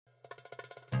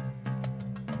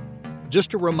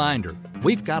Just a reminder,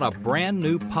 we've got a brand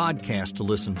new podcast to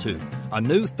listen to, a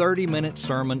new 30-minute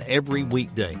sermon every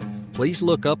weekday. Please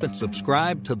look up and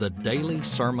subscribe to the Daily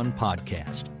Sermon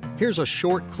Podcast. Here's a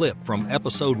short clip from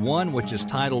episode 1, which is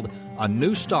titled, A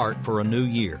New Start for a New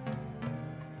Year.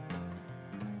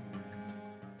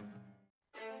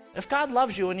 If God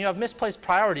loves you and you have misplaced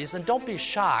priorities, then don't be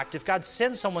shocked if God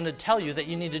sends someone to tell you that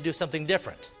you need to do something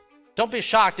different. Don't be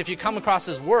shocked if you come across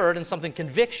His Word and something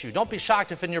convicts you. Don't be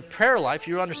shocked if in your prayer life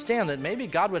you understand that maybe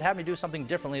God would have me do something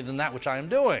differently than that which I am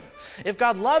doing. If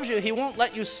God loves you, He won't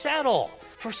let you settle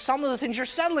for some of the things you're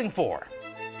settling for.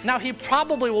 Now, He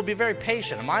probably will be very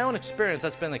patient. In my own experience,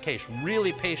 that's been the case.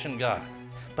 Really patient God.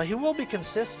 But He will be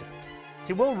consistent.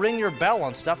 He will ring your bell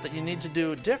on stuff that you need to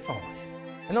do differently.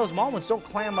 In those moments, don't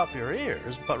clam up your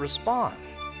ears, but respond.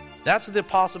 That's what the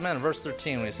apostle meant in verse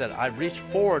 13 when he said, I reach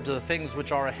forward to the things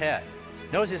which are ahead.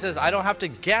 Notice he says, I don't have to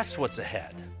guess what's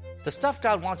ahead. The stuff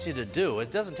God wants you to do, it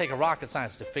doesn't take a rocket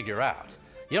science to figure out.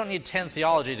 You don't need 10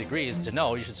 theology degrees to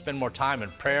know you should spend more time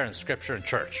in prayer and scripture and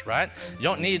church, right? You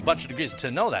don't need a bunch of degrees to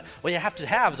know that. What you have to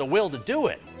have is a will to do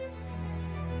it.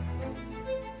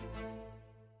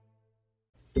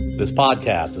 This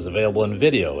podcast is available in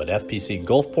video at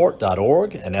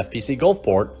fpcgulfport.org and FPC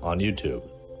Gulfport on YouTube.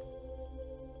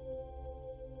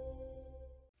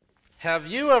 Have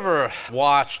you ever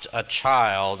watched a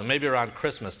child, maybe around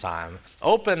Christmas time,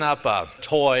 open up a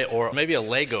toy or maybe a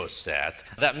Lego set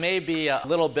that may be a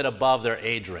little bit above their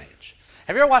age range?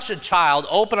 Have you ever watched a child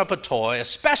open up a toy,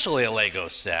 especially a Lego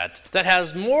set, that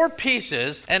has more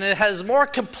pieces and it has more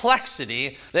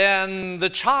complexity than the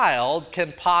child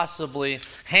can possibly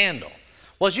handle?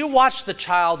 Well, as you watch the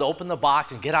child open the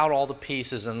box and get out all the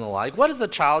pieces and the like, what does the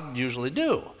child usually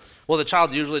do? Well, the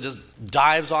child usually just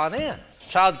dives on in.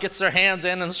 Child gets their hands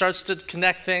in and starts to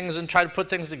connect things and try to put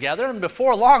things together, and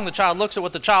before long the child looks at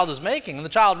what the child is making and the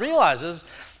child realizes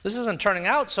this isn't turning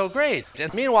out so great.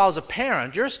 And meanwhile, as a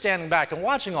parent, you're standing back and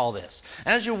watching all this.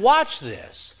 And as you watch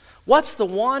this, what's the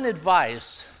one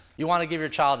advice you want to give your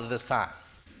child at this time?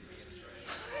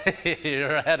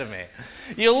 You're ahead of me.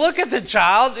 You look at the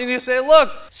child and you say,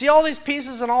 look, see all these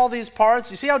pieces and all these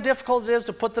parts? You see how difficult it is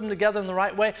to put them together in the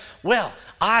right way? Well,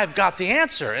 I've got the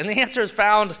answer, and the answer is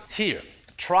found here.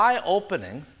 Try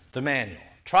opening the manual.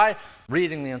 Try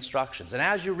reading the instructions. And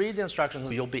as you read the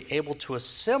instructions, you'll be able to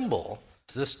assemble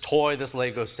this toy, this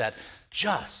Lego set,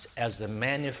 just as the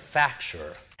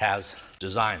manufacturer has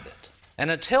designed it. And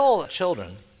until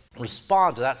children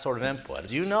respond to that sort of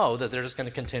input, you know that they're just going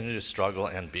to continue to struggle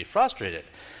and be frustrated.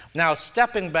 Now,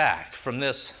 stepping back from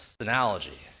this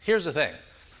analogy, here's the thing.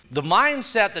 The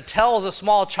mindset that tells a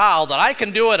small child that I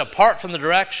can do it apart from the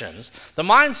directions, the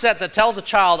mindset that tells a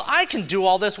child I can do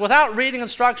all this without reading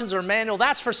instructions or manual,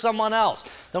 that's for someone else.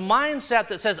 The mindset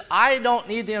that says I don't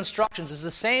need the instructions is the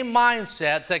same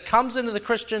mindset that comes into the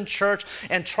Christian church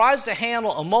and tries to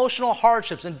handle emotional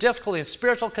hardships and difficulty and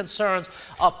spiritual concerns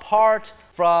apart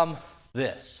from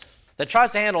this. That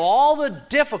tries to handle all the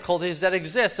difficulties that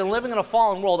exist in living in a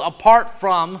fallen world apart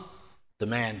from the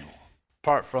manual.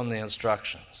 Apart from the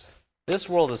instructions. This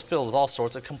world is filled with all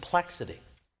sorts of complexity.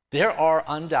 There are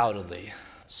undoubtedly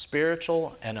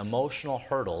spiritual and emotional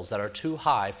hurdles that are too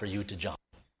high for you to jump.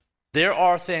 There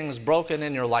are things broken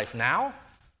in your life now,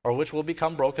 or which will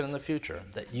become broken in the future,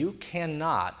 that you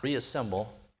cannot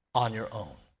reassemble on your own.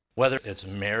 Whether it's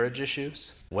marriage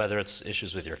issues, whether it's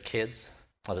issues with your kids,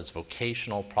 whether it's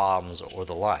vocational problems or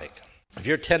the like. If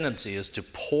your tendency is to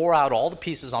pour out all the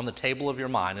pieces on the table of your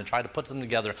mind and try to put them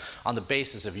together on the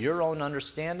basis of your own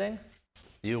understanding,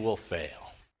 you will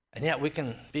fail. And yet we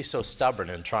can be so stubborn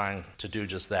in trying to do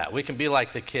just that. We can be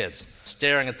like the kids,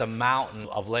 staring at the mountain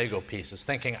of Lego pieces,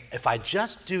 thinking, if I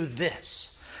just do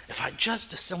this, if I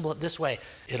just assemble it this way,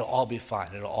 it'll all be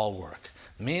fine, it'll all work.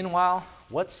 Meanwhile,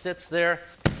 what sits there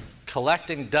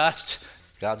collecting dust?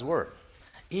 God's Word.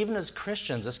 Even as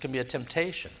Christians, this can be a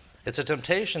temptation. It's a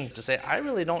temptation to say, I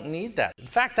really don't need that. In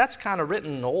fact, that's kind of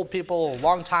written old people a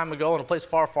long time ago in a place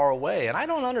far, far away, and I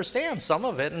don't understand some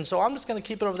of it, and so I'm just going to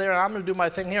keep it over there, and I'm going to do my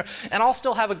thing here, and I'll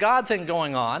still have a God thing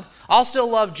going on. I'll still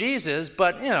love Jesus,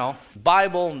 but,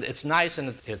 Bible, it's nice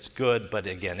and it's good, but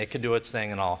again, it can do its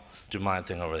thing, and I'll do my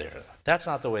thing over there. That's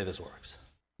not the way this works.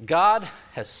 God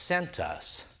has sent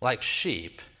us like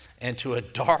sheep into a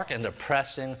dark and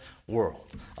depressing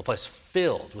world, a place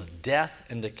filled with death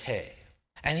and decay.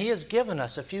 And He has given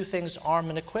us a few things to arm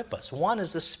and equip us. One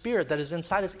is the Spirit that is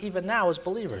inside us even now as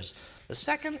believers. The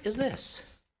second is this.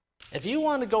 If you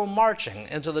want to go marching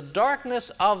into the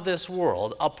darkness of this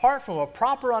world, apart from a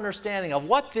proper understanding of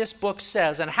what this book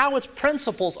says and how its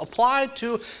principles apply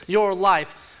to your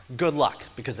life, good luck,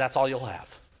 because that's all you'll have.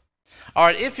 All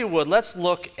right, if you would, let's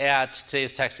look at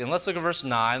today's text again. Let's look at verse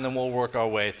 9, and then we'll work our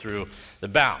way through the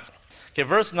bounds. Okay,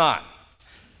 verse 9.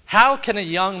 How can a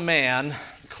young man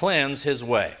cleanse his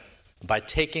way? By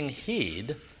taking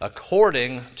heed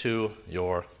according to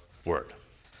your word.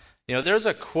 You know, there's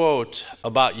a quote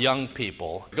about young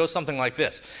people. It goes something like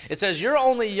this. It says, you're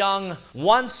only young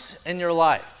once in your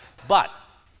life, but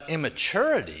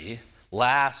immaturity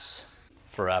lasts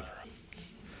forever.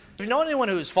 Do you know anyone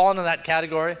who's fallen in that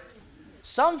category?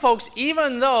 Some folks,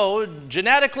 even though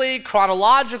genetically,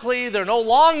 chronologically, they're no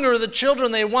longer the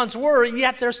children they once were,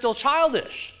 yet they're still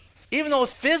childish. Even though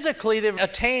physically they've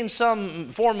attained some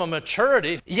form of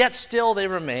maturity, yet still they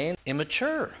remain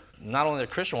immature. Not only their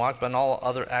Christian walk, but in all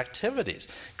other activities.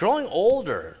 Growing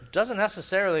older doesn't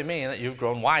necessarily mean that you've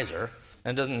grown wiser,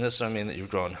 and doesn't necessarily mean that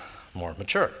you've grown more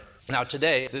mature. Now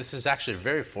today, this is actually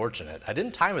very fortunate. I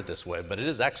didn't time it this way, but it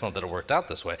is excellent that it worked out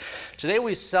this way. Today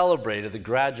we celebrated the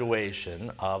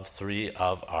graduation of 3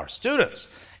 of our students.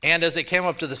 And as they came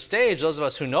up to the stage, those of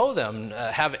us who know them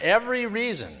have every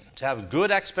reason to have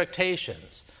good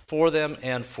expectations for them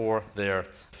and for their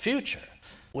future.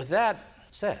 With that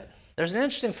said, there's an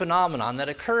interesting phenomenon that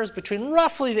occurs between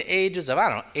roughly the ages of,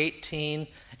 18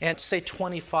 and say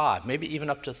 25, maybe even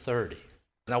up to 30.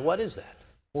 Now what is that?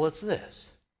 Well, it's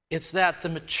this. It's that the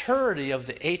maturity of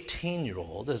the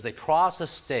 18-year-old as they cross a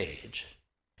stage,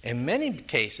 in many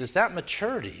cases, that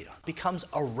maturity becomes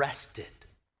arrested,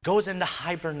 goes into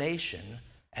hibernation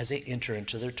as they enter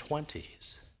into their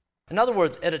 20s. In other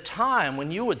words, at a time when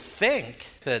you would think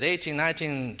that 18,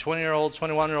 19, 20-year-olds,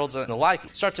 21-year-olds, and the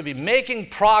like start to be making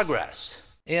progress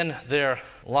in their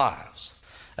lives,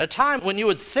 a time when you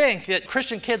would think that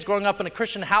Christian kids growing up in a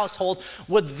Christian household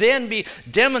would then be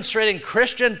demonstrating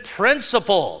Christian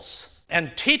principles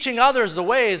and teaching others the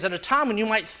ways, at a time when you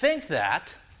might think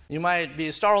that, you might be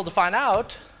startled to find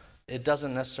out it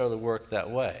doesn't necessarily work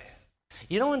that way.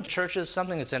 You know, in churches,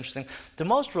 something that's interesting, the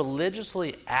most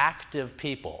religiously active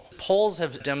people, polls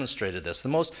have demonstrated this, the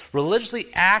most religiously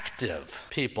active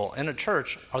people in a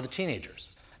church are the teenagers.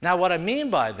 Now, what I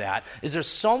mean by that is there's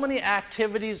so many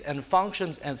activities and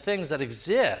functions and things that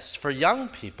exist for young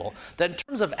people that in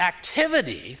terms of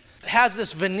activity, it has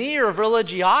this veneer of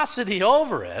religiosity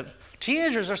over it.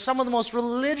 Teenagers are some of the most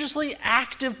religiously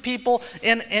active people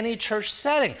in any church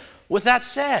setting. With that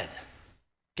said,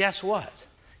 guess what?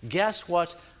 Guess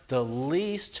what the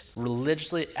least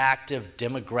religiously active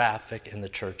demographic in the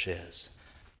church is?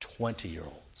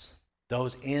 20-year-olds.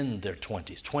 Those in their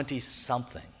 20s,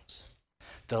 20-somethings.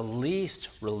 The least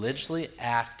religiously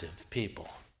active people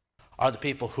are the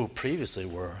people who previously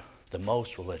were the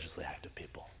most religiously active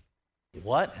people.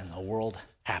 What in the world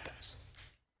happens?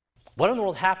 What in the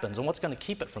world happens, and what's going to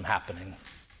keep it from happening,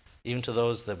 even to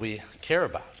those that we care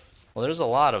about? Well, there's a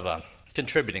lot of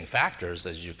contributing factors,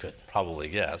 as you could probably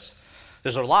guess.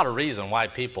 There's a lot of reason why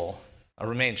people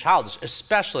remain childish,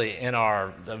 especially in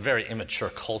our very immature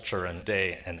culture and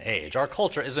day and age. Our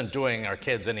culture isn't doing our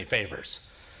kids any favors.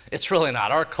 It's really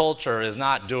not. Our culture is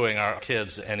not doing our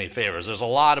kids any favors. There's a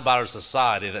lot about our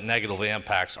society that negatively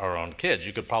impacts our own kids.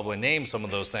 You could probably name some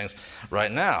of those things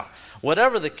right now.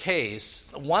 Whatever the case,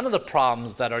 one of the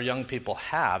problems that our young people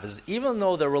have is even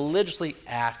though they're religiously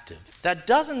active, that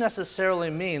doesn't necessarily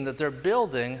mean that they're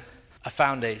building a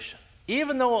foundation.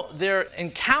 Even though they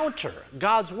encounter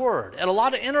God's Word at a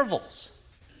lot of intervals,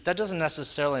 that doesn't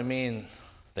necessarily mean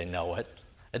they know it.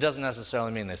 It doesn't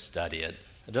necessarily mean they study it.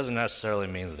 It doesn't necessarily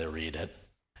mean that they read it.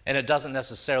 And it doesn't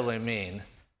necessarily mean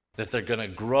that they're going to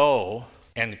grow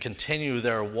and continue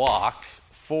their walk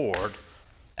forward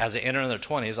as they enter in their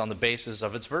 20s on the basis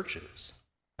of its virtues.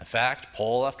 In fact,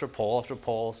 poll after poll after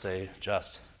poll say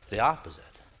just the opposite.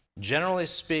 Generally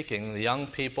speaking, the young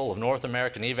people of North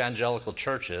American evangelical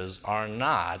churches are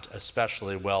not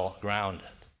especially well grounded.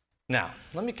 Now,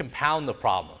 let me compound the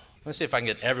problem. Let me see if I can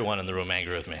get everyone in the room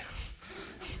angry with me.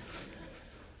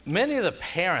 Many of the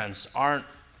parents aren't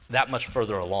that much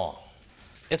further along.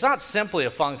 It's not simply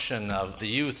a function of the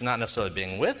youth not necessarily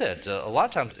being with it. A lot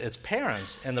of times it's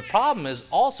parents, and the problem is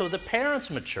also the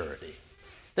parents' maturity.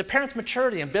 The parents'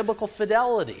 maturity and biblical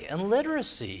fidelity and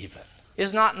literacy even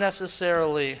is not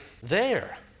necessarily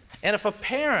there. And if a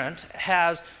parent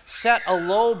has set a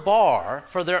low bar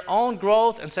for their own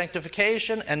growth and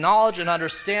sanctification and knowledge and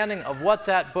understanding of what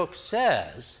that book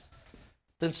says,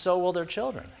 then so will their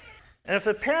children. And if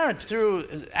the parent,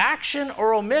 through action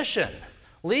or omission,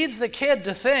 leads the kid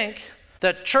to think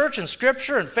that church and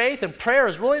scripture and faith and prayer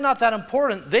is really not that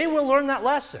important, they will learn that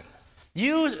lesson.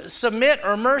 You submit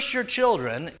or immerse your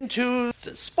children into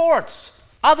sports,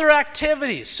 Other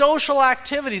activities, social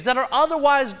activities that are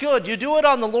otherwise good. You do it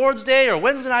on the Lord's Day or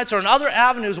Wednesday nights or in other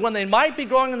avenues when they might be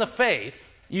growing in the faith.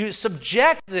 You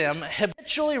subject them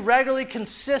habitually, regularly,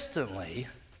 consistently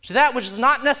to that which does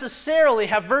not necessarily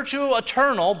have virtue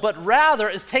eternal, but rather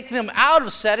is taking them out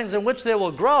of settings in which they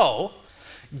will grow.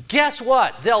 Guess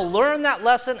what? They'll learn that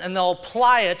lesson and they'll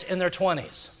apply it in their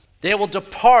 20s. They will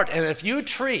depart, and if you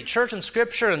treat church and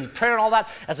scripture and prayer and all that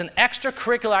as an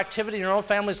extracurricular activity in your own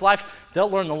family's life, they'll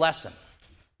learn the lesson.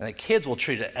 And the kids will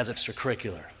treat it as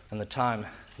extracurricular in the time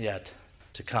yet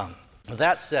to come. With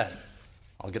that said,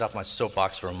 I'll get off my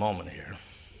soapbox for a moment here.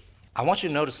 I want you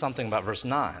to notice something about verse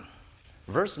 9.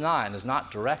 Verse 9 is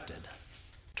not directed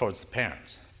towards the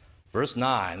parents. Verse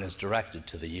 9 is directed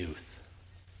to the youth.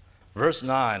 Verse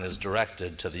 9 is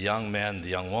directed to the young man, the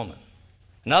young woman.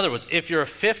 In other words, if you're a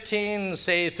 15,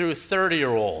 say, through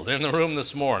 30-year-old in the room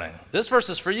this morning, this verse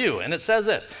is for you, and it says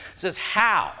this. It says,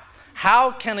 how?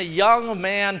 How can a young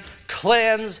man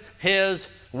cleanse his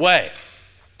way?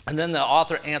 And then the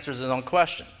author answers his own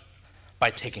question. By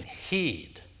taking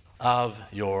heed of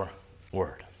your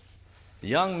word.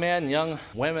 Young men, young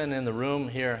women in the room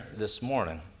here this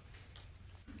morning,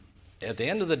 at the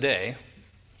end of the day,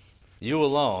 you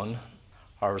alone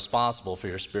are responsible for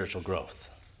your spiritual growth.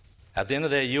 At the end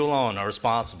of the day, you alone are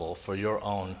responsible for your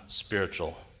own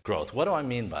spiritual growth. What do I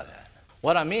mean by that?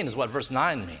 What I mean is what verse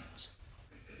 9 means.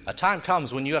 A time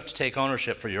comes when you have to take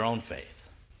ownership for your own faith.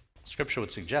 Scripture would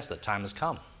suggest that time has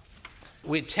come.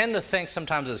 We tend to think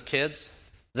sometimes as kids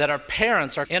that our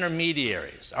parents are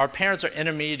intermediaries. Our parents are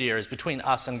intermediaries between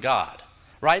us and God,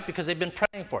 right? Because they've been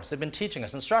praying for us. They've been teaching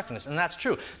us, instructing us, and that's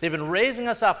true. They've been raising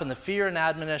us up in the fear and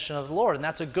admonition of the Lord, and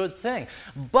that's a good thing.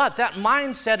 But that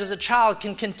mindset as a child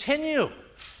can continue.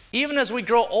 Even as we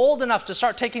grow old enough to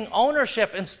start taking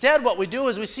ownership, instead what we do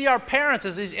is we see our parents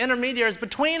as these intermediaries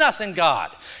between us and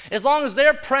God. As long as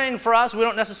they're praying for us, we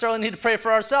don't necessarily need to pray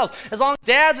for ourselves. As long as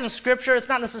Dad's in Scripture, it's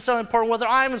not necessarily important whether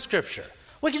I'm in Scripture.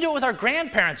 We can do it with our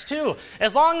grandparents too.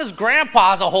 As long as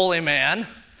Grandpa's a holy man,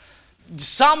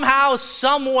 somehow,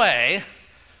 some way,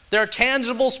 there are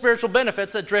tangible spiritual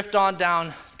benefits that drift on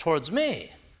down towards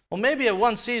me. Well, maybe at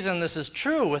one season this is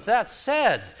true. With that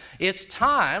said, it's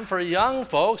time for young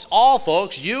folks, all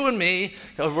folks, you and me,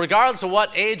 regardless of what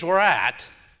age we're at,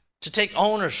 to take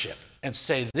ownership and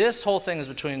say, this whole thing is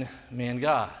between me and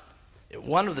God.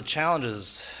 One of the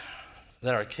challenges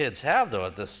that our kids have, though,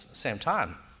 at this same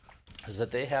time, is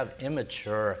that they have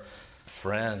immature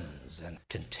friends and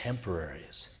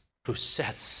contemporaries who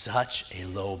set such a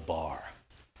low bar.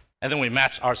 And then we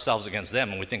match ourselves against them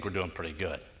and we think we're doing pretty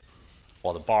good.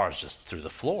 Well, the bar is just through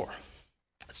the floor.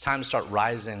 It's time to start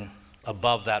rising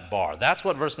above that bar. That's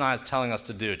what verse 9 is telling us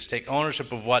to do, to take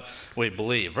ownership of what we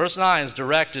believe. Verse 9 is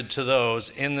directed to those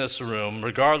in this room,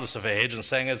 regardless of age, and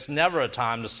saying it's never a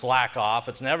time to slack off.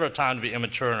 It's never a time to be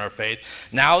immature in our faith.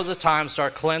 Now is a time to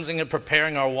start cleansing and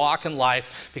preparing our walk in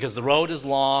life because the road is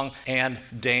long and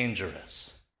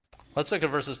dangerous. Let's look at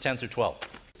verses 10 through 12.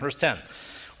 Verse 10,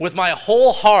 with my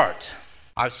whole heart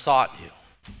I've sought you.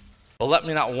 But let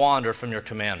me not wander from your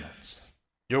commandments.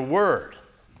 Your word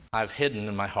I have hidden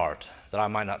in my heart, that I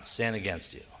might not sin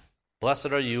against you. Blessed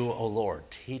are you, O Lord.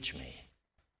 Teach me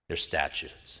your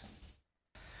statutes.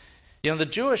 You know, the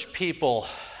Jewish people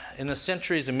in the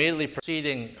centuries immediately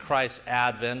preceding Christ's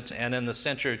advent and in the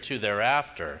century or two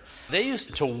thereafter, they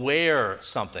used to wear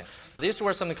something. They used to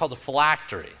wear something called a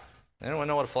phylactery. Anyone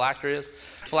know what a phylactery is?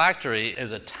 Phylactery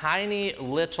is a tiny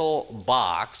little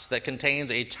box that contains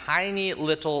a tiny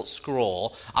little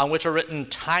scroll on which are written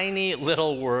tiny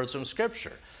little words from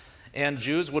Scripture. And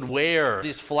Jews would wear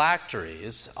these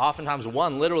phylacteries, oftentimes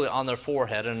one literally on their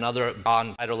forehead and another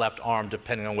on right or left arm,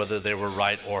 depending on whether they were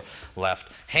right or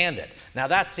left-handed. Now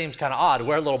that seems kind of odd. To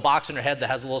wear a little box on your head that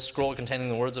has a little scroll containing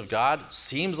the words of God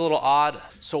seems a little odd.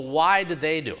 So why did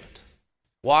they do it?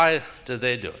 Why did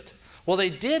they do it? Well, they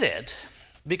did it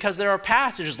because there are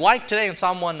passages like today in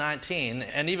Psalm 119,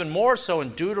 and even more so in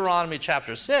Deuteronomy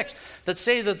chapter 6, that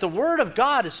say that the Word of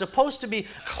God is supposed to be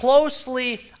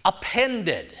closely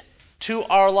appended to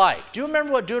our life. Do you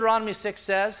remember what Deuteronomy 6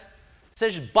 says? It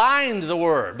says, bind the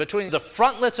Word between the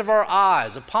frontlets of our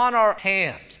eyes, upon our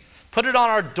hand. Put it on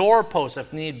our doorposts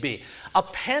if need be.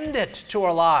 Append it to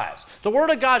our lives. The Word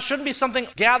of God shouldn't be something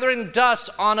gathering dust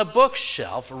on a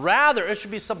bookshelf. Rather, it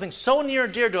should be something so near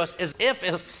and dear to us as if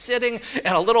it's sitting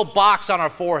in a little box on our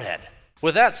forehead.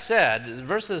 With that said,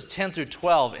 verses 10 through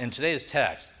 12 in today's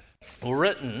text were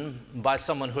written by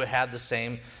someone who had the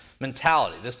same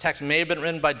mentality. This text may have been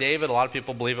written by David. A lot of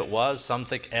people believe it was. Some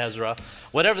think Ezra.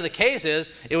 Whatever the case is,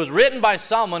 it was written by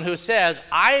someone who says,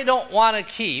 I don't want to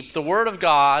keep the Word of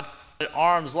God at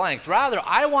arm's length. Rather,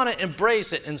 I want to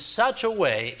embrace it in such a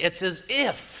way, it's as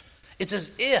if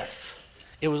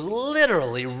it was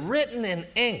literally written in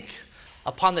ink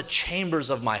upon the chambers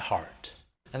of my heart.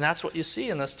 And that's what you see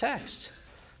in this text.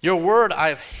 Your word I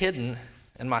have hidden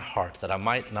in my heart, that I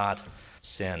might not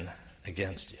sin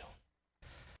against you.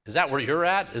 Is that where you're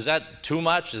at? Is that too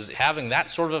much? Is having that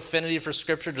sort of affinity for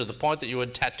Scripture to the point that you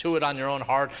would tattoo it on your own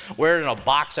heart, wear it in a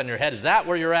box on your head? Is that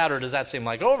where you're at, or does that seem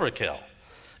like overkill?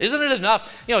 Isn't it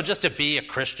enough, just to be a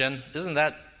Christian? Isn't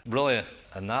that really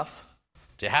enough?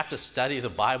 Do you have to study the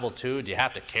Bible too? Do you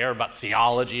have to care about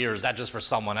theology, or is that just for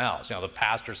someone else? The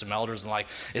pastors, some elders, and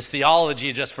is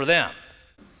theology just for them?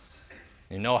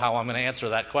 You know how I'm going to answer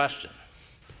that question.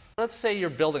 Let's say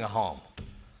you're building a home.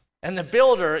 And the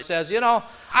builder says,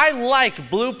 I like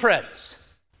blueprints.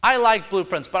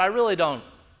 But I really don't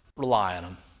rely on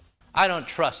them. I don't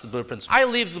trust the blueprints. I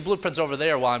leave the blueprints over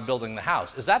there while I'm building the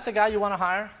house. Is that the guy you want to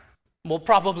hire? Well,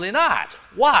 probably not.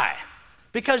 Why?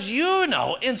 Because you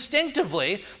know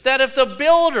instinctively that if the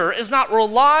builder is not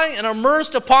relying and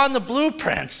immersed upon the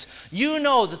blueprints, you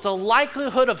know that the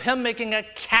likelihood of him making a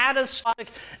catastrophic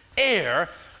error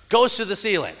goes through the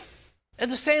ceiling. In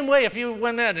the same way, if you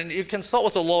went in and you consult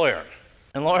with a lawyer,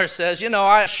 and the lawyer says,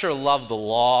 I sure love the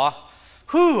law.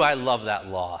 I love that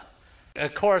law.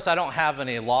 Of course, I don't have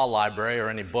any law library or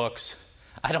any books.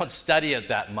 I don't study it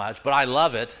that much, but I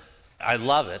love it.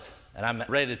 And I'm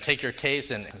ready to take your case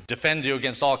and defend you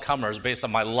against all comers based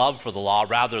on my love for the law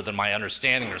rather than my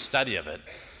understanding or study of it.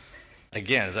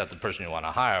 Again, is that the person you want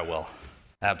to hire? Well,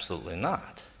 absolutely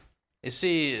not. You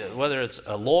see, whether it's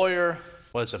a lawyer,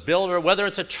 whether it's a builder, whether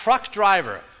it's a truck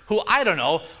driver who,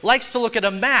 likes to look at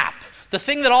a map. The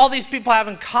thing that all these people have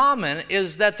in common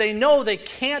is that they know they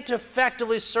can't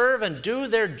effectively serve and do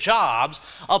their jobs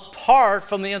apart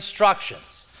from the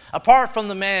instructions, apart from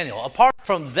the manual, apart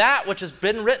from that which has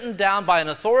been written down by an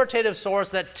authoritative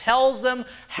source that tells them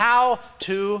how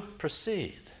to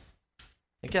proceed.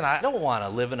 Again, I don't want to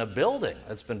live in a building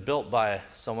that's been built by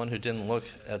someone who didn't look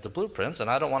at the blueprints, and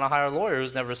I don't want to hire a lawyer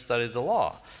who's never studied the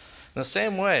law. In the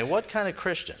same way, what kind of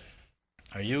Christian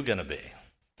are you going to be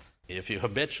if you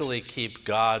habitually keep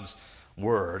God's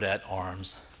word at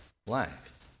arm's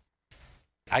length?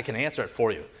 I can answer it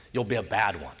for you. You'll be a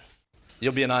bad one.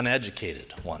 You'll be an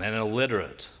uneducated one, an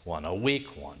illiterate one, a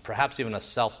weak one, perhaps even a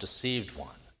self-deceived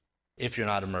one, if you're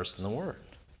not immersed in the word.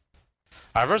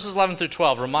 All right, verses 11 through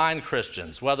 12 remind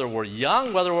Christians, whether we're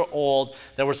young, whether we're old,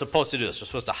 that we're supposed to do this. We're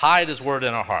supposed to hide his word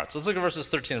in our hearts. Let's look at verses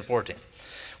 13 and 14.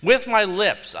 With my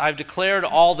lips I've declared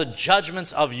all the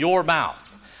judgments of your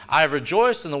mouth. I have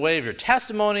rejoiced in the way of your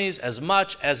testimonies as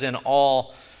much as in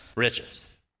all riches.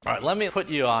 All right, let me put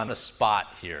you on a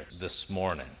spot here this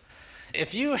morning.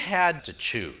 If you had to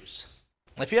choose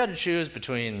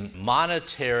between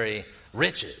monetary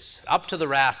riches up to the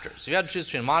rafters, if you had to choose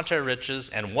between monetary riches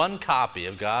and one copy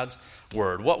of God's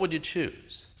word, what would you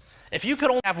choose? If you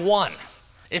could only have one,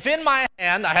 if in my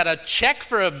hand I had a check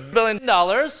for $1 billion,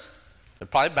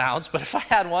 it'd probably bounce, but if I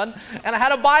had one, and I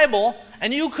had a Bible,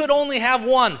 and you could only have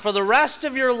one for the rest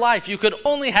of your life, you could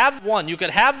only have one. You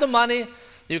could have the money,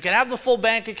 you could have the full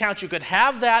bank account, you could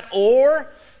have that, or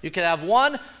you could have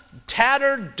one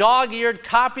tattered, dog-eared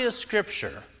copy of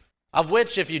Scripture, of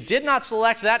which if you did not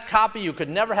select that copy, you could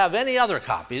never have any other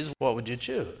copies. What would you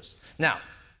choose? Now,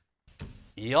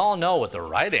 you all know what the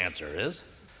right answer is.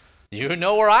 You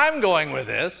know where I'm going with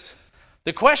this.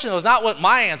 The question is not what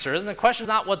my answer is, and the question is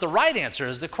not what the right answer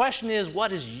is. The question is,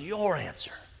 what is your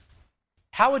answer?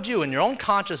 How would you, in your own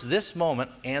conscience, this moment,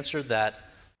 answer that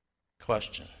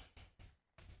question?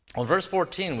 Well, in verse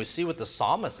 14, we see what the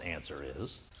psalmist's answer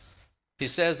is. He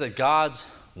says that God's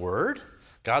word,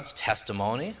 God's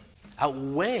testimony,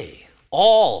 outweigh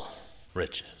all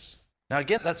riches. Now,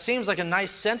 again, that seems like a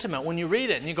nice sentiment when you read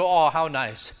it, and you go, oh, how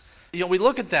nice. We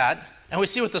look at that, and we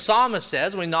see what the psalmist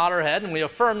says, and we nod our head, and we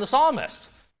affirm the psalmist.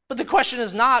 But the question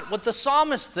is not what the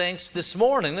psalmist thinks this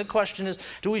morning. The question is,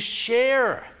 do we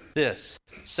share this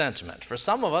sentiment? For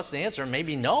some of us, the answer may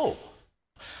be no.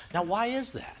 Now, why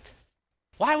is that?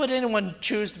 Why would anyone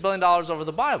choose $1 billion over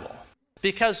the Bible?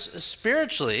 Because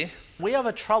spiritually, we have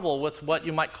a trouble with what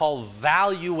you might call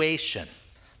valuation.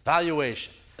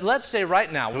 Valuation. Let's say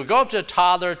right now, we go up to a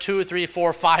toddler, 2, 3,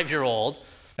 4, 5-year-old,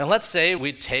 and let's say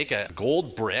we take a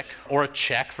gold brick or a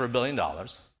check for $1 billion,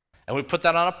 and we put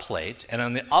that on a plate, and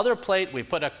on the other plate, we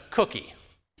put a cookie.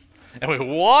 And we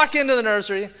walk into the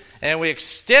nursery, and we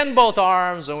extend both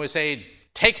arms, and we say,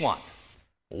 take one.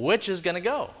 Which is going to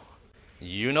go?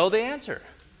 You know the answer.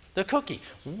 The cookie.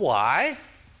 Why?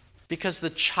 Because the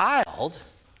child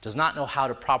does not know how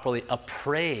to properly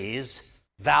appraise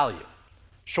value.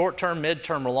 Short-term,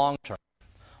 mid-term, or long-term.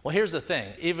 Well, here's the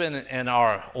thing. Even in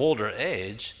our older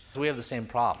age, we have the same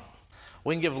problem.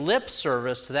 We can give lip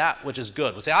service to that which is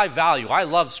good. We say, I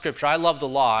love Scripture, I love the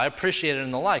law, I appreciate it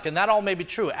and the like. And that all may be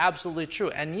true, absolutely true.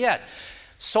 And yet,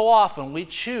 so often we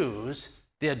choose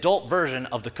the adult version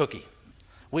of the cookie.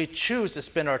 We choose to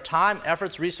spend our time,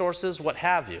 efforts, resources, what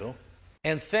have you,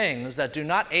 in things that do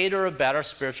not aid or abet our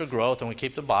spiritual growth. And we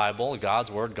keep the Bible, God's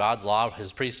Word, God's law,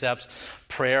 His precepts,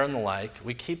 prayer and the like.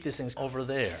 We keep these things over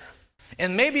there.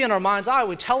 And maybe in our mind's eye,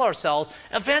 we tell ourselves,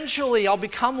 eventually I'll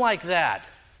become like that.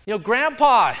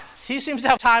 Grandpa, he seems to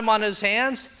have time on his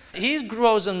hands. He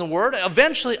grows in the Word.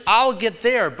 Eventually, I'll get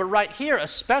there. But right here,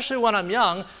 especially when I'm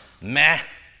young,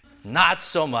 not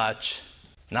so much.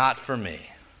 Not for me.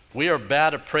 We are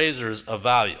bad appraisers of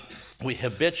value. We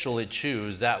habitually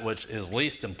choose that which is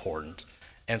least important,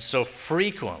 and so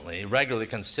frequently, regularly,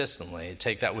 consistently,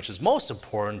 take that which is most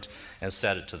important and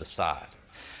set it to the side.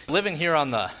 Living here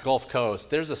on the Gulf Coast,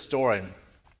 there's a story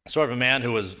of a man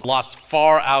who was lost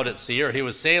far out at sea, or he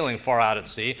was sailing far out at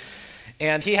sea,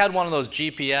 and he had one of those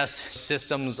GPS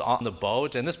systems on the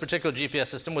boat, and this particular GPS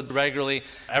system would regularly,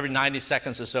 every 90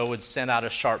 seconds or so, would send out a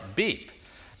sharp beep.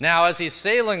 Now, as he's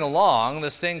sailing along,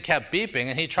 this thing kept beeping,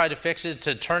 and he tried to fix it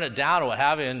to turn it down or what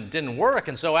have you, and it didn't work.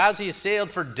 And so as he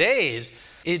sailed for days,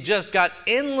 he just got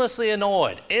endlessly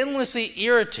annoyed, endlessly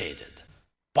irritated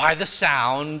by the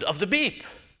sound of the beep,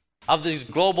 of this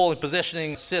global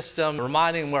positioning system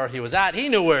reminding him where he was at. He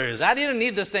knew where he was at. He didn't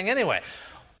need this thing anyway.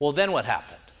 Well, then what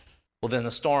happened? Well, then the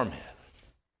storm hit.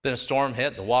 Then a storm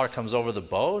hit, the water comes over the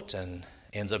boat and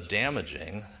ends up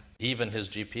damaging even his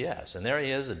GPS. And there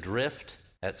he is, adrift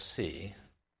at sea.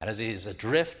 And as he's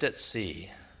adrift at sea,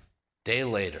 a day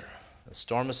later, the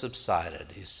storm has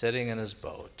subsided. He's sitting in his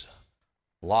boat,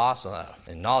 lost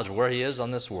in knowledge of where he is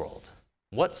on this world.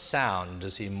 What sound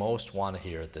does he most want to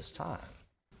hear at this time?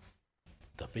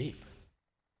 The beep.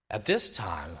 At this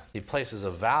time, he places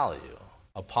a value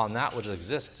upon that which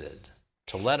existed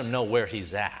to let him know where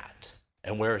he's at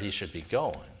and where he should be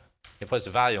going. He placed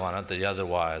a value on it that he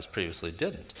otherwise previously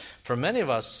didn't. For many of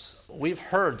us, we've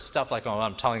heard stuff like,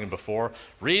 I'm telling you before,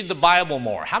 read the Bible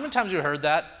more. How many times have you heard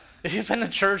that? If you've been in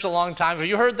church a long time, have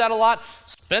you heard that a lot?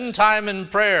 Spend time in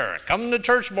prayer. Come to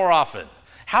church more often.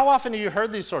 How often have you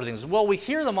heard these sort of things? Well, we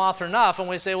hear them often enough, and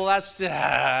we say, well, that's,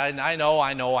 I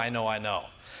know.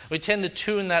 We tend to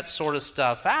tune that sort of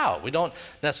stuff out. We don't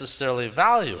necessarily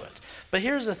value it. But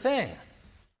here's the thing.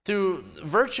 Through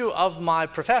virtue of my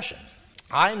profession,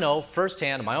 I know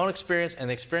firsthand, my own experience and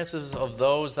the experiences of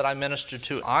those that I minister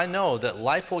to, I know that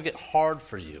life will get hard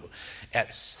for you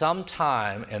at some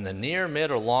time in the near, mid,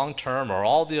 or long term, or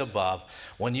all the above,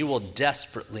 when you will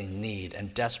desperately need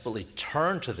and desperately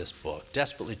turn to this book,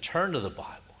 desperately turn to the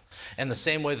Bible. In the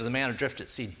same way that the man adrift at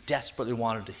sea desperately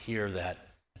wanted to hear that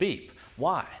beep.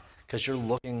 Why? Because you're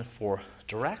looking for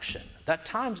direction. That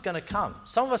time's going to come.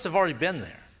 Some of us have already been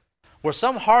there, where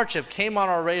some hardship came on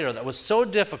our radar that was so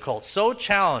difficult, so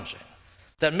challenging,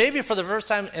 that maybe for the first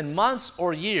time in months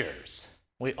or years,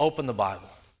 we opened the Bible,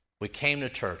 we came to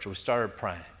church, we started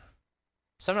praying.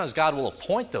 Sometimes God will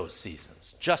appoint those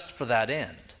seasons just for that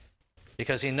end,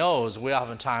 because He knows we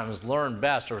oftentimes learn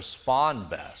best or respond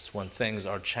best when things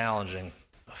are challenging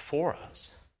for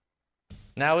us.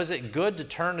 Now, is it good to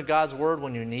turn to God's Word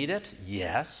when you need it?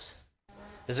 Yes.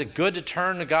 Is it good to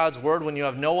turn to God's Word when you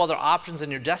have no other options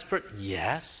and you're desperate?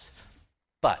 Yes.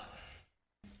 But,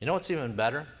 you know what's even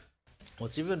better?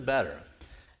 What's even better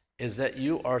is that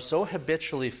you are so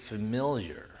habitually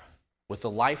familiar with the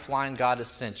lifeline God has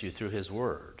sent you through His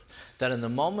Word that in the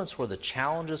moments where the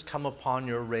challenges come upon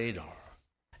your radar,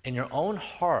 in your own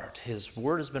heart, His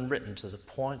Word has been written to the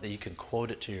point that you can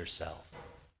quote it to yourself.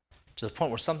 To the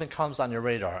point where something comes on your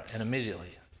radar and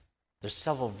immediately there's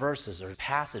several verses or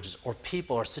passages or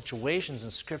people or situations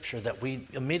in Scripture that we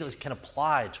immediately can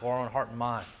apply to our own heart and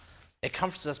mind. It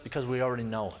comforts us because we already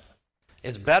know it.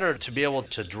 It's better to be able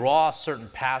to draw certain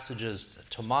passages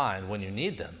to mind when you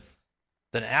need them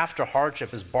than after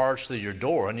hardship has barged through your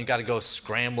door and you got to go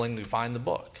scrambling to find the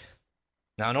book.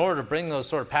 Now, in order to bring those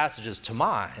sort of passages to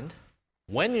mind,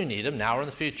 when you need them, now or in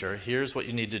the future, here's what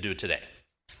you need to do today.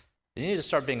 You need to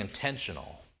start being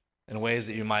intentional in ways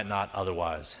that you might not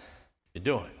otherwise be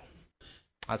doing.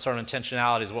 That sort of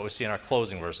intentionality is what we see in our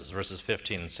closing verses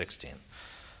 15 and 16.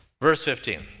 Verse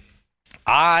 15,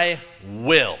 I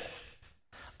will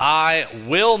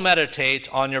meditate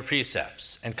on your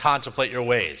precepts and contemplate your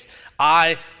ways.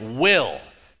 I will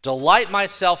delight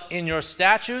myself in your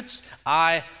statutes.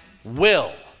 I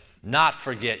will not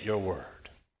forget your word.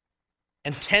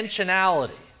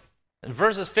 Intentionality. In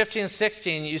verses 15 and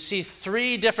 16, you see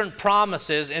 3 different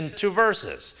promises in 2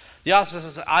 verses. The author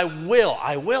says, I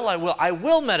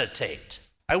will meditate.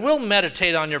 I will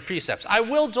meditate on your precepts. I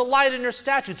will delight in your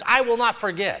statutes. I will not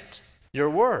forget your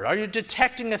word. Are you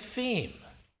detecting a theme?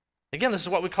 Again, this is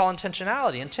what we call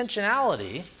intentionality.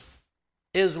 Intentionality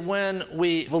is when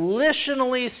we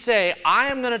volitionally say, I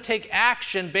am going to take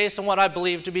action based on what I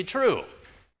believe to be true.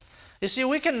 You see,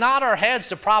 we can nod our heads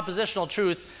to propositional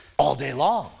truth all day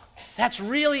long. That's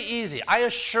really easy, I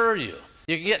assure you.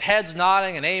 You can get heads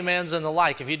nodding and amens and the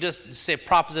like if you just say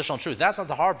propositional truth. That's not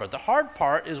the hard part. The hard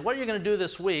part is what you're going to do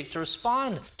this week to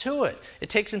respond to it. It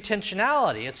takes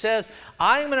intentionality. It says,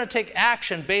 I'm going to take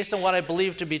action based on what I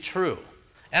believe to be true.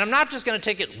 And I'm not just going to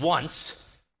take it once.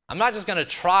 I'm not just going to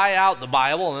try out the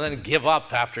Bible and then give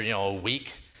up after, a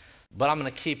week. But I'm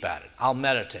going to keep at it. I'll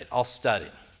meditate. I'll study.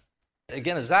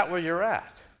 Again, is that where you're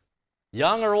at?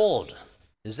 Young or old?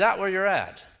 Is that where you're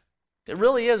at? It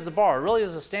really is the bar. It really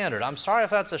is the standard. I'm sorry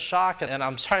if that's a shock, and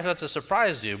I'm sorry if that's a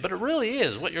surprise to you, but it really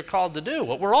is what you're called to do,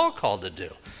 what we're all called to do.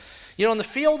 In the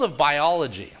field of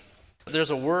biology,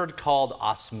 there's a word called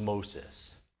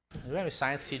osmosis. Do we have any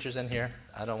science teachers in here?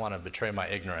 I don't want to betray my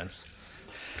ignorance.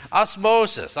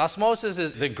 Osmosis. Osmosis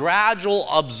is the gradual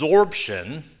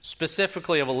absorption,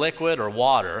 specifically of a liquid or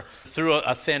water, through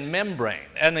a thin membrane.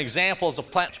 An example is a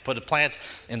plant. You put a plant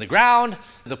in the ground,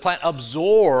 the plant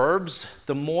absorbs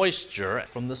the moisture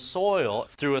from the soil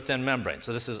through a thin membrane.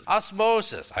 So this is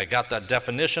osmosis. I got that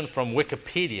definition from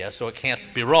Wikipedia, so it can't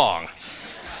be wrong.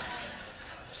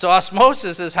 So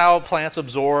osmosis is how plants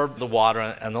absorb the water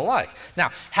and the like.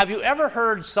 Now, have you ever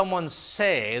heard someone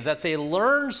say that they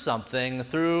learned something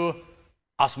through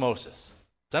osmosis?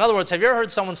 So in other words, have you ever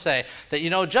heard someone say that,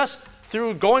 just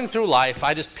through going through life,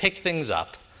 I just picked things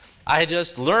up. I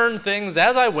just learned things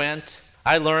as I went.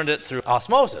 I learned it through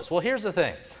osmosis. Well, here's the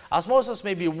thing. Osmosis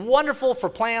may be wonderful for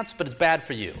plants, but it's bad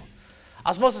for you.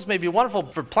 Osmosis may be wonderful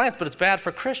for plants, but it's bad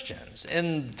for Christians.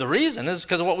 And the reason is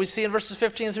because of what we see in verses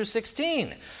 15 through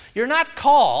 16. You're not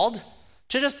called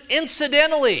to just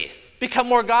incidentally become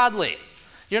more godly.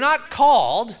 You're not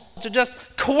called to just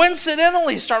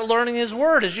coincidentally start learning His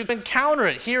Word as you encounter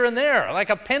it here and there.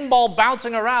 Like a pinball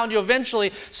bouncing around,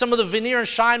 eventually some of the veneer and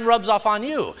shine rubs off on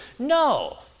you.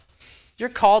 No. You're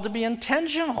called to be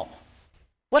intentional.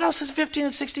 What else is 15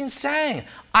 and 16 saying?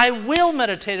 I will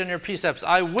meditate on your precepts.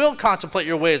 I will contemplate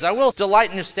your ways. I will delight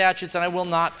in your statutes, and I will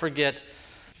not forget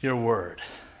your word.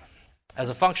 As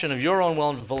a function of your own will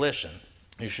and volition,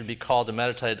 you should be called to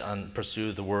meditate and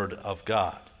pursue the word of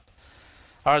God.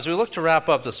 All right, as we look to wrap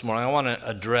up this morning, I want to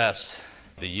address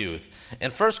the youth.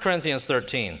 In 1 Corinthians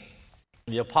 13,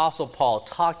 the Apostle Paul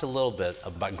talked a little bit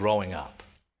about growing up.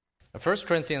 In 1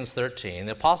 Corinthians 13,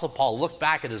 the Apostle Paul looked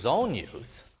back at his own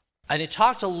youth, and he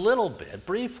talked a little bit,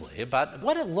 briefly, about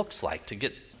what it looks like to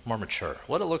get more mature,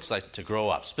 what it looks like to grow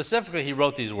up. Specifically, he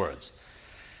wrote these words.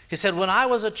 He said, when I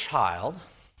was a child,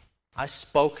 I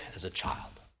spoke as a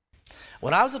child.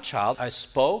 When I was a child, I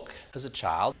spoke as a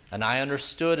child, and I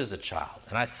understood as a child,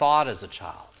 and I thought as a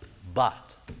child.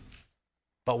 But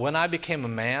when I became a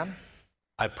man,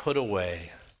 I put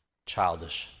away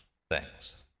childish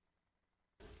things.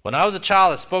 When I was a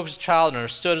child, I spoke as a child and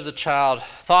understood as a child,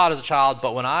 thought as a child,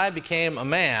 but when I became a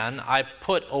man, I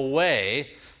put away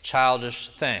childish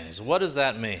things. What does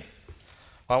that mean?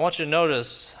 Well, I want you to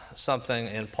notice something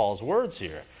in Paul's words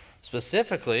here.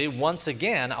 Specifically, once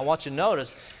again, I want you to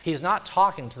notice he's not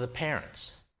talking to the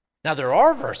parents. Now, there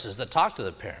are verses that talk to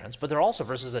the parents, but there are also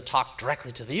verses that talk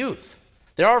directly to the youth.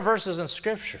 There are verses in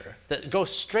Scripture that go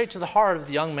straight to the heart of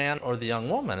the young man or the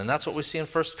young woman, and that's what we see in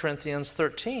 1 Corinthians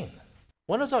 13.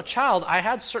 When I was a child, I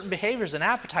had certain behaviors and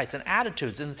appetites and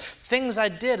attitudes and things I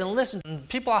did and listened and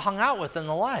people I hung out with and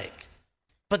the like.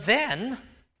 But then,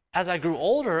 as I grew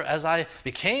older, as I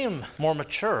became more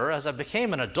mature, as I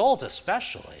became an adult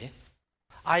especially,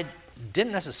 I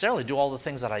didn't necessarily do all the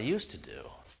things that I used to do.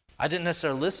 I didn't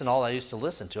necessarily listen to all I used to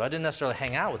listen to. I didn't necessarily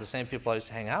hang out with the same people I used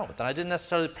to hang out with. And I didn't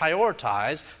necessarily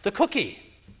prioritize the cookie.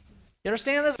 You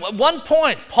understand this? At one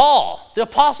point, Paul, the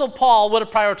Apostle Paul, would have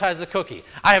prioritized the cookie.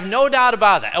 I have no doubt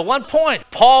about that. At one point,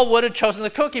 Paul would have chosen the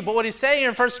cookie. But what he's saying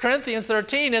in 1 Corinthians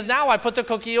 13 is, now I put the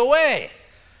cookie away.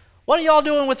 What are y'all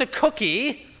doing with the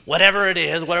cookie, whatever it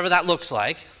is, whatever that looks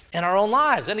like, in our own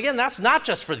lives? And again, that's not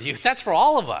just for the youth. That's for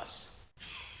all of us.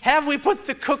 Have we put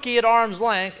the cookie at arm's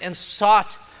length and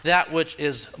sought that which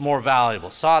is more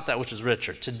valuable, sought that which is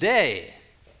richer? Today,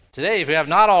 if you have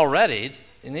not already,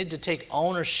 you need to take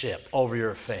ownership over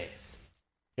your faith.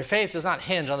 Your faith does not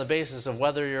hinge on the basis of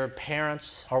whether your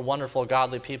parents are wonderful,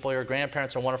 godly people, your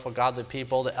grandparents are wonderful, godly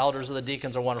people, the elders or the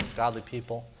deacons are wonderful, godly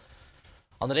people.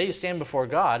 On the day you stand before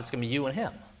God, it's going to be you and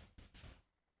Him.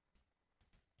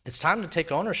 It's time to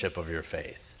take ownership of your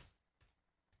faith.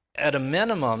 At a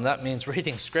minimum, that means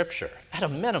reading Scripture. At a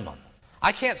minimum.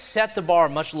 I can't set the bar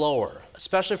much lower,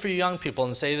 especially for you young people,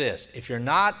 and say this. If you're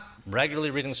not regularly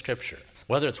reading Scripture,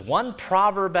 whether it's one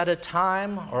proverb at a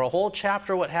time or a whole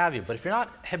chapter, what have you, but if you're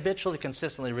not habitually,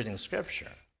 consistently reading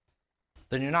Scripture,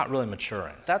 then you're not really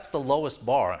maturing. That's the lowest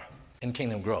bar in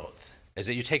kingdom growth, is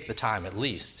that you take the time at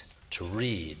least to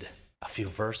read a few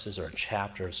verses or a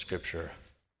chapter of Scripture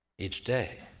each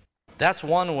day. That's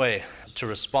one way to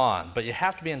respond, but you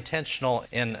have to be intentional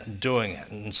in doing it.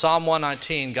 In Psalm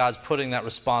 119, God's putting that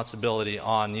responsibility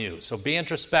on you. So be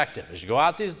introspective. As you go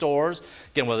out these doors,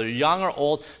 again, whether you're young or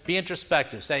old, be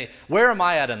introspective. Say, where am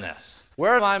I at in this?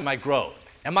 Where am I in my growth?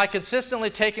 Am I consistently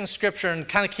taking Scripture and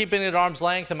kind of keeping it at arm's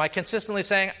length? Am I consistently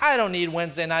saying, I don't need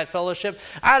Wednesday night fellowship.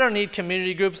 I don't need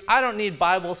community groups. I don't need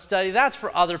Bible study. That's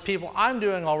for other people. I'm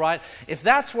doing all right. If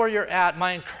that's where you're at,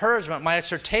 my encouragement, my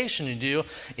exhortation to you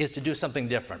is to do something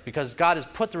different, because God has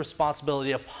put the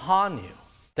responsibility upon you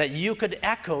that you could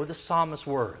echo the psalmist's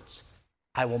words.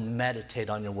 I will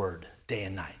meditate on your word day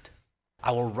and night.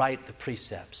 I will write the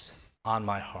precepts on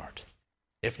my heart.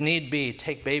 If need be,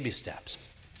 take baby steps.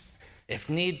 If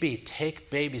need be, take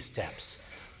baby steps,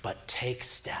 but take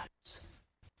steps.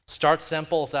 Start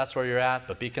simple if that's where you're at,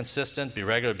 but be consistent, be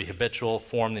regular, be habitual,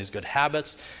 form these good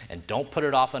habits, and don't put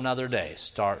it off another day.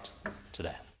 Start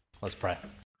today. Let's pray.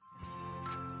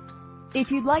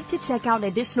 If you'd like to check out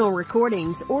additional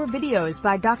recordings or videos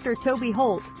by Dr. Toby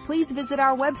Holt, please visit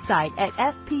our website at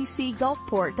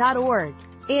fpcgulfport.org.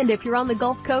 And if you're on the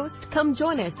Gulf Coast, come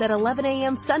join us at 11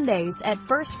 a.m. Sundays at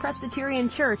First Presbyterian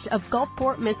Church of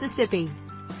Gulfport, Mississippi.